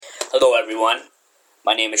Hello everyone,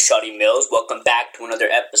 my name is Shotty Mills. Welcome back to another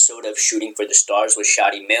episode of Shooting for the Stars with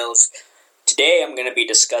Shotty Mills. Today I'm going to be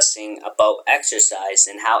discussing about exercise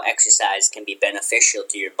and how exercise can be beneficial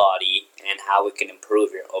to your body and how it can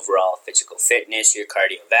improve your overall physical fitness, your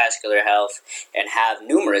cardiovascular health, and have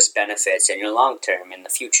numerous benefits in your long term in the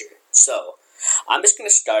future. So, I'm just going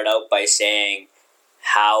to start out by saying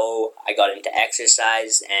how I got into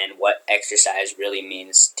exercise and what exercise really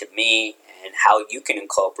means to me and how you can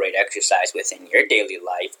incorporate exercise within your daily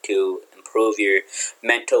life to improve your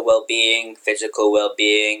mental well-being, physical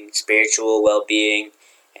well-being, spiritual well-being,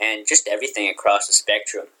 and just everything across the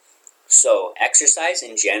spectrum. So exercise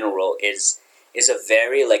in general is a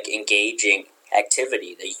very engaging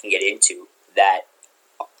activity that you can get into that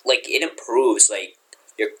it improves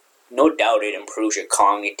your no doubt it improves your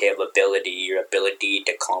cognitive ability, your ability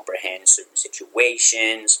to comprehend certain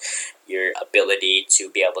situations, your ability to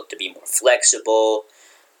be able to be more flexible,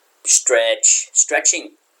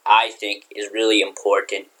 stretching. I think is really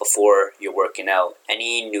important before you're working out.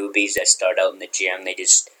 Any newbies that start out in the gym, they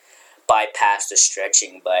just bypass the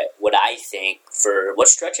stretching. But what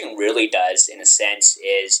stretching really does, in a sense,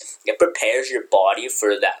 is it prepares your body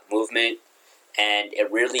for that movement, and it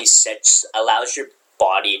really allows your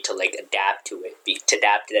body to adapt to it, to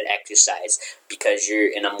adapt to that exercise, because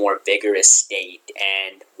you're in a more vigorous state.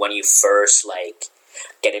 And when you first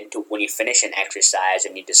when you finish an exercise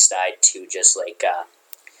and you decide to just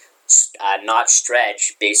not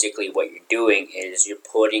stretch, basically what you're doing is you're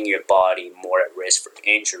putting your body more at risk for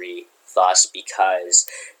injury, thus because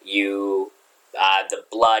the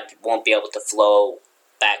blood won't be able to flow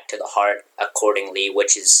back to the heart accordingly,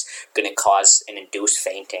 which is going to cause an induced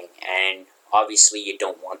fainting, and obviously you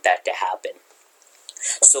don't want that to happen.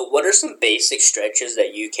 So what are some basic stretches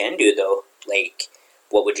that you can do though?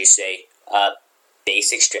 What would you say?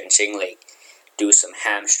 Basic stretching, do some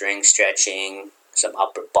hamstring stretching, some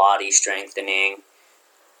upper body strengthening,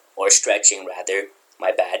 or stretching rather,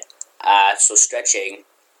 my bad. So stretching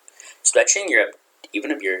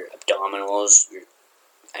even of your abdominals, your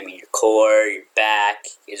core, your back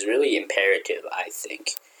is really imperative, I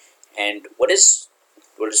think. And what does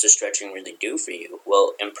the stretching really do for you?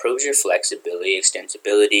 Well, improves your flexibility,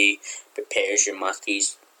 extensibility, prepares your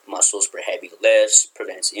muscles for heavy lifts,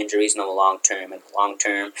 prevents injuries in the long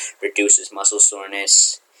term, reduces muscle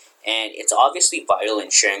soreness, and it's obviously vital in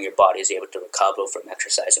ensuring your body is able to recover from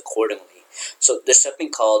exercise accordingly. So there's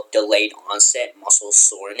something called delayed onset muscle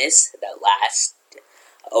soreness that lasts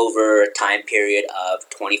over a time period of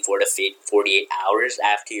 24 to 48 hours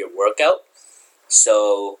after your workout.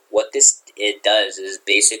 So what it does is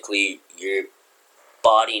basically your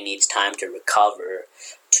body needs time to recover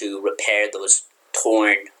to repair those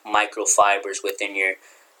torn microfibers within your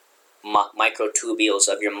microtubules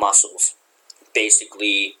of your muscles.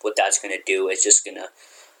 Basically, what that's going to do is just going to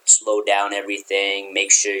slow down everything,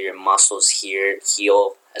 make sure your muscles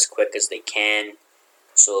heal as quick as they can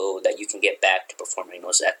so that you can get back to performing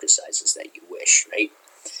those exercises that you wish, right?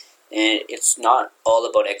 And it's not all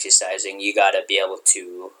about exercising. You gotta be able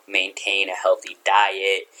to maintain a healthy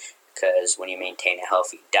diet, because when you maintain a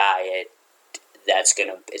healthy diet,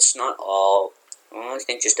 it's not all, I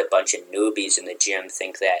think just a bunch of newbies in the gym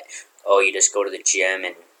think that, you just go to the gym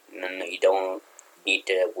and you don't need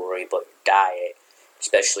to worry about your diet.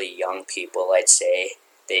 Especially young people, I'd say.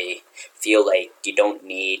 They feel like you don't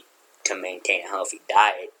need to maintain a healthy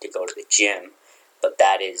diet to go to the gym, but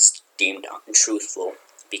that is deemed untruthful.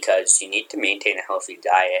 Because you need to maintain a healthy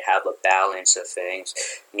diet, have a balance of things.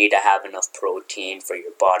 You need to have enough protein for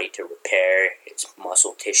your body to repair its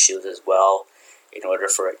muscle tissues as well, in order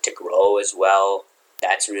for it to grow as well.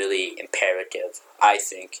 That's really imperative, I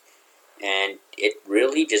think. And it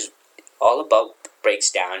really just all about breaks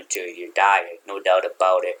down to your diet, no doubt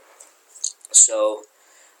about it. So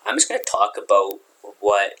I'm just going to talk about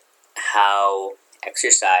how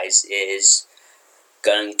exercise is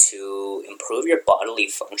going to improve your bodily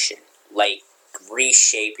function,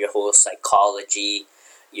 reshape your whole psychology,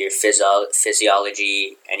 your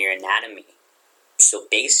physiology, and your anatomy. So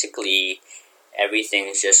basically, everything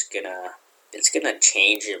is just gonna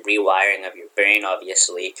change the rewiring of your brain,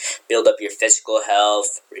 obviously, build up your physical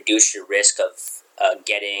health, reduce your risk of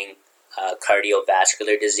getting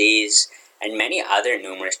cardiovascular disease, and many other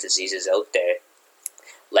numerous diseases out there.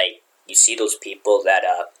 You see those people that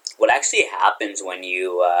what actually happens when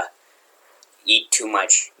you eat too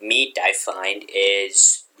much meat, I find,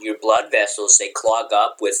 is your blood vessels, they clog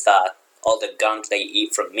up with all the gunk that you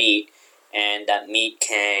eat from meat, and that meat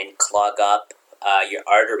can clog up your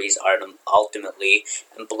arteries ultimately,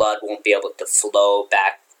 and blood won't be able to flow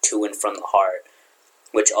back to and from the heart,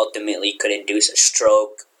 which ultimately could induce a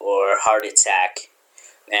stroke or heart attack.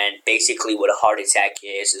 And basically what a heart attack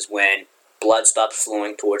is when blood stops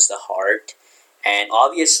flowing towards the heart. And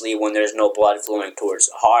obviously when there's no blood flowing towards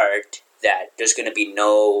the heart, that there's going to be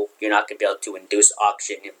you're not going to be able to induce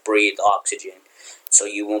oxygen and breathe oxygen. So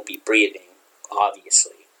you won't be breathing,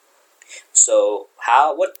 obviously. So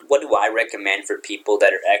what do I recommend for people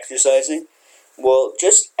that are exercising? Well,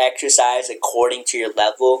 just exercise according to your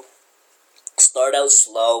level. Start out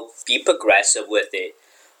slow, be progressive with it.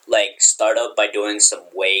 Like, start out by doing some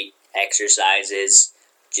weight exercises.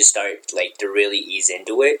 Just start, to really ease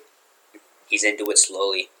into it. Ease into it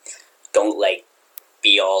slowly. Don't,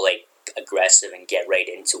 be all, aggressive and get right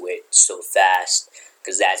into it so fast,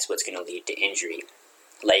 because that's what's going to lead to injury.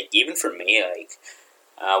 Even for me,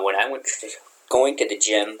 when I went going to the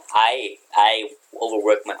gym, I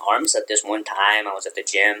overworked my arms. At this one time, I was at the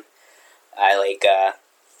gym. I,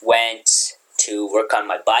 went to work on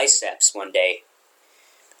my biceps one day,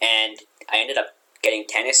 and I ended up getting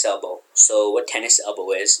tennis elbow. So what tennis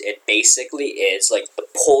elbow is, it basically is the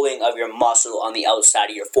pulling of your muscle on the outside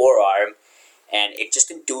of your forearm, and it just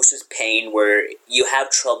induces pain where you have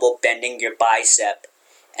trouble bending your bicep,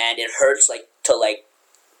 and it hurts to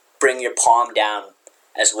bring your palm down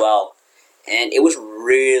as well. And it was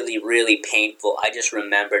really, really painful. I just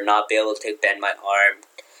remember not being able to bend my arm.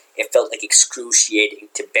 It felt excruciating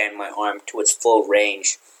to bend my arm to its full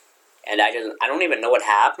range. And I don't even know what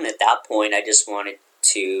happened at that point. I just wanted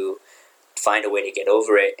to find a way to get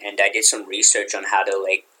over it. And I did some research on how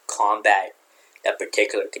to combat that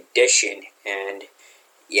particular condition. And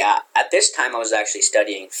yeah, at this time I was actually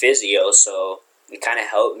studying physio, so it kind of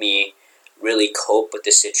helped me really cope with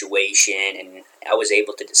the situation, and I was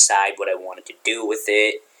able to decide what I wanted to do with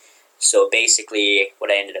it. So basically what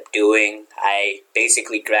I ended up doing, I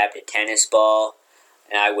basically grabbed a tennis ball,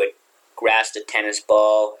 and I would grasp the tennis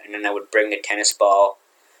ball, and then I would bring the tennis ball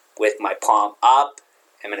with my palm up,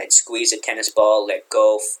 and then I'd squeeze the tennis ball, let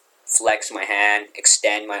go, flex my hand,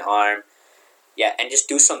 extend my arm, and just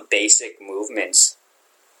do some basic movements.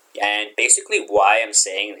 And basically why I'm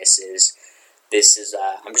saying this is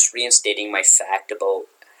I'm just reinstating my fact about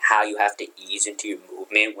how you have to ease into your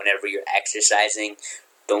movement whenever you're exercising.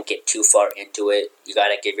 Don't get too far into it. You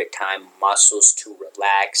gotta give your muscles to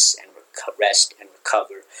relax and rest and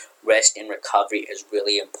recover. Rest and recovery is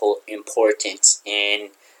really important in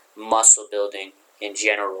muscle building in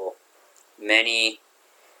general. Many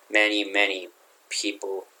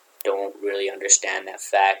people don't really understand that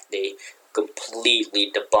fact. They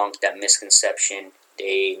completely debunk that misconception.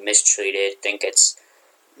 They mistreat it, think it's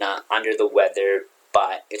not under the weather,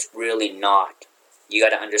 but it's really not. You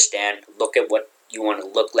gotta understand, look at what you want to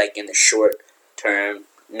look like in the short term,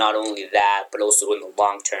 not only that, but also in the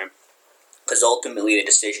long term. Because ultimately the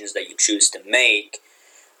decisions that you choose to make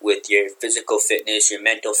with your physical fitness, your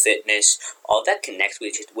mental fitness, all that connects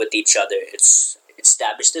with each other. It's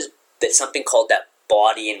established there's something called that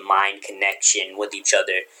body and mind connection with each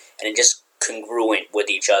other, and it just congruent with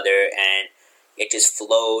each other, and it just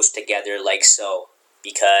flows together like so,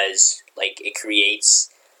 because it creates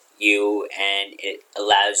you and it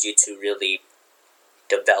allows you to really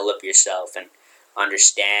develop yourself and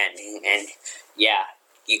understand. And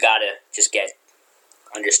you gotta just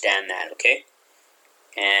understand that, okay?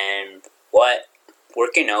 And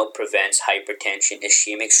working out prevents hypertension,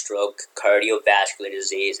 ischemic stroke, cardiovascular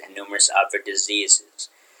disease, and numerous other diseases.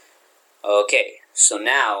 Okay, so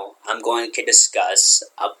now I'm going to discuss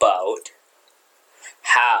about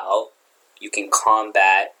how you can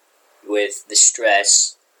combat with the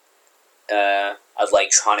stress of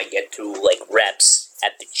trying to get through reps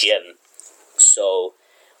at the gym. So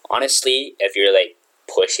honestly, if you're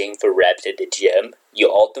pushing for reps at the gym, you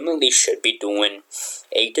ultimately should be doing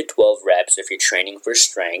 8 to 12 reps if you're training for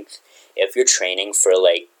strength. If you're training for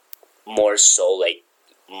more so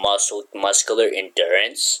muscular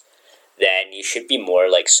endurance, then you should be more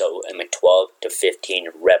in the 12 to 15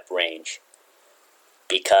 rep range.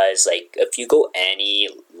 Because if you go any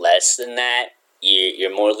less than that,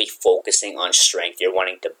 you're morely focusing on strength. You're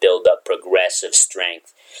wanting to build up progressive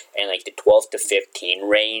strength. And the 12 to 15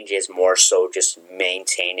 range is more so just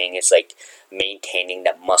maintaining. It's maintaining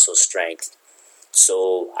that muscle strength.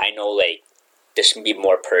 So I know this can be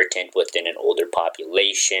more pertinent within an older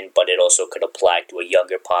population, but it also could apply to a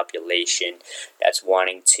younger population that's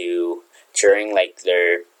wanting to, during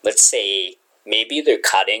their, let's say, maybe they're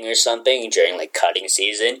cutting or something during cutting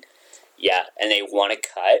season. Yeah, and they want to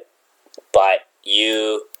cut, but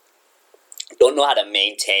you don't know how to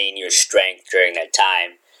maintain your strength during that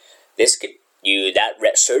time.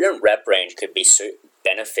 Certain rep range could be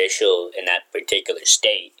beneficial in that particular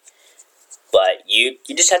state. But you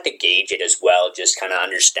just have to gauge it as well. Just kind of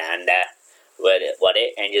understand that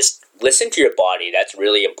and just listen to your body. That's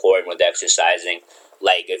really important with exercising.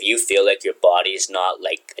 Like if you feel like your body's not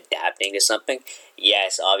like adapting to something,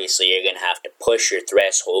 yes, obviously you're gonna have to push your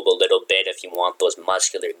threshold a little bit if you want those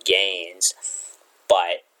muscular gains.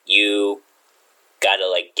 But you gotta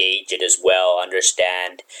like gauge it as well.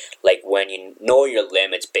 Understand like when you know your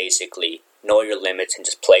limits, basically know your limits and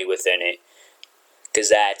just play within it. Because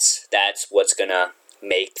that's what's gonna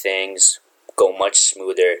make things go much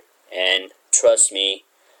smoother. And trust me,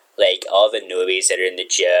 like all the newbies that are in the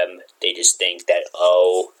gym, they just think that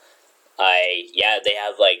they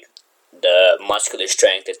have like the muscular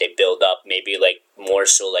strength that they build up, maybe like more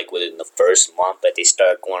so like within the first month that they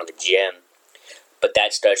start going to the gym. But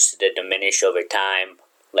that starts to diminish over time.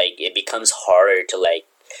 Like it becomes harder to like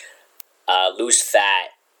lose fat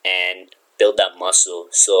and build that muscle.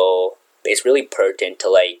 So it's really pertinent to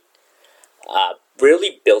like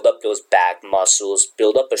really build up those back muscles.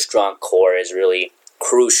 Build up a strong core is really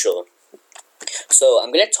crucial. So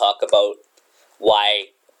I'm going to talk about why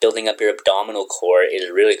building up your abdominal core is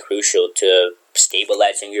really crucial to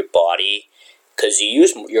stabilizing your body, because you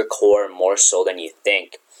use your core more so than you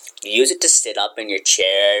think. You use it to sit up in your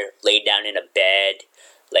chair, lay down in a bed,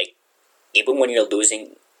 like even when you're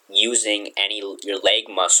using any your leg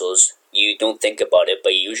muscles, you don't think about it,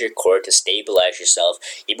 but you use your core to stabilize yourself.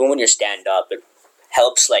 Even when you stand up, it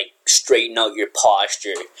helps like straighten out your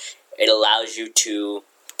posture. It allows you to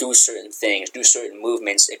do certain things, do certain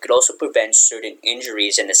movements. It could also prevent certain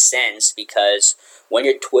injuries in a sense, because when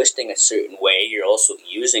you're twisting a certain way, you're also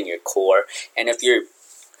using your core. And if you're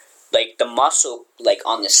like the muscle like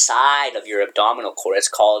on the side of your abdominal core, it's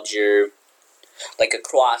called your like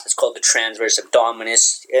across, it's called the transverse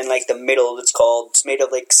abdominis. In like the middle, it's made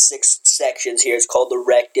of like 6 sections here. It's called the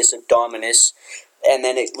rectus abdominis. And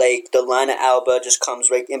then it like the linea alba just comes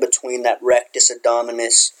right in between that rectus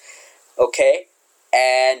abdominis. Okay?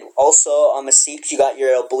 And also on the seats, you got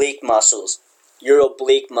your oblique muscles. Your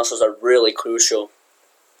oblique muscles are really crucial.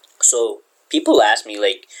 So people ask me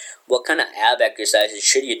like, what kind of ab exercises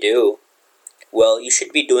should you do? Well, you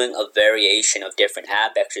should be doing a variation of different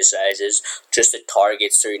ab exercises just to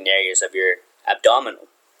target certain areas of your abdominal.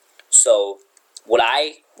 So what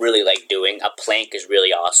I really like doing, a plank is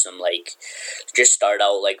really awesome. Like just start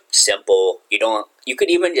out like simple. You could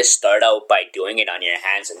even just start out by doing it on your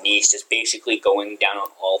hands and knees, just basically going down on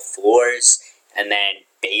all fours, and then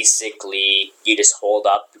basically you just hold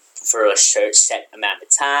up for a set amount of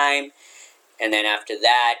time. And then after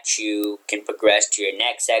that, you can progress to your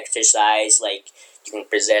next exercise. Like you can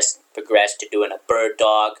progress to doing a bird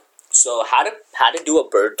dog. So how to do a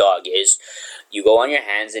bird dog is you go on your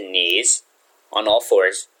hands and knees on all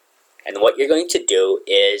fours, and what you're going to do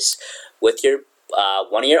is with your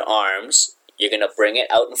one of your arms, you're gonna bring it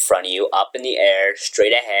out in front of you, up in the air,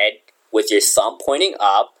 straight ahead, with your thumb pointing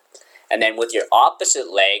up. And then with your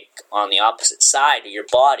opposite leg on the opposite side of your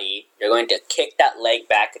body, you're going to kick that leg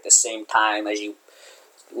back at the same time as you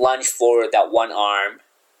lunge forward that one arm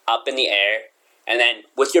up in the air. And then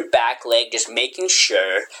with your back leg, just making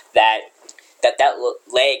sure that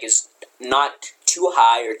leg is not too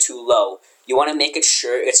high or too low. You want to make it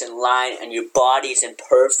sure it's in line and your body's in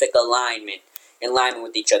perfect alignment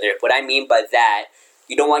with each other. What I mean by that,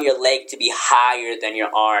 you don't want your leg to be higher than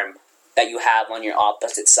your arm that you have on your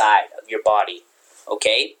opposite side of your body,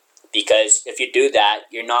 okay? Because if you do that,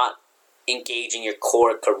 you're not engaging your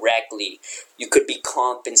core correctly. You could be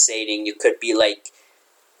compensating. You could be like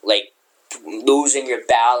losing your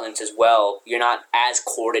balance as well. You're not as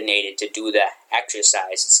coordinated to do the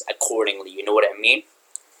exercises accordingly. You know what I mean?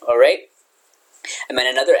 All right? And then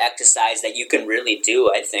another exercise that you can really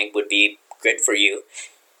do, I think, would be good for you,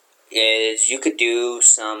 is you could do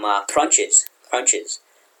some crunches.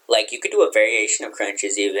 Like, you could do a variation of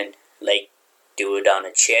crunches even. Like, do it on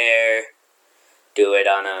a chair, do it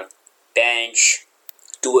on a bench,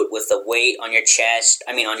 do it with a weight on your chest,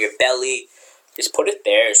 on your belly. Just put it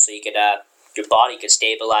there so you could, your body could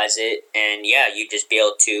stabilize it. And yeah, you just be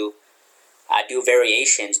able to do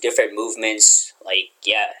variations, different movements,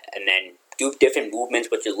 and then do different movements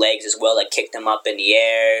with your legs as well, like kick them up in the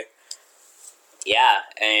air.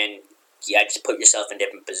 Just put yourself in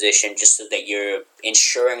different positions just so that you're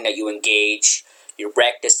ensuring that you engage your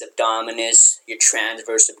rectus abdominis, your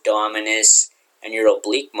transverse abdominis, and your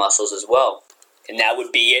oblique muscles as well. And that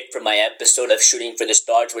would be it for my episode of Shooting for the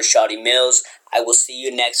Stars with Shotty Mills. I will see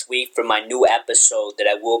you next week for my new episode that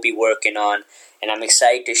I will be working on, and I'm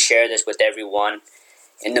excited to share this with everyone.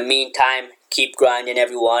 In the meantime, keep grinding,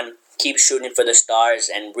 everyone. Keep shooting for the stars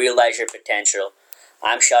and realize your potential.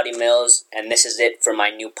 I'm Shadi Mills, and this is it for my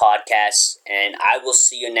new podcast, and I will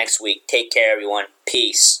see you next week. Take care, everyone.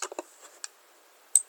 Peace.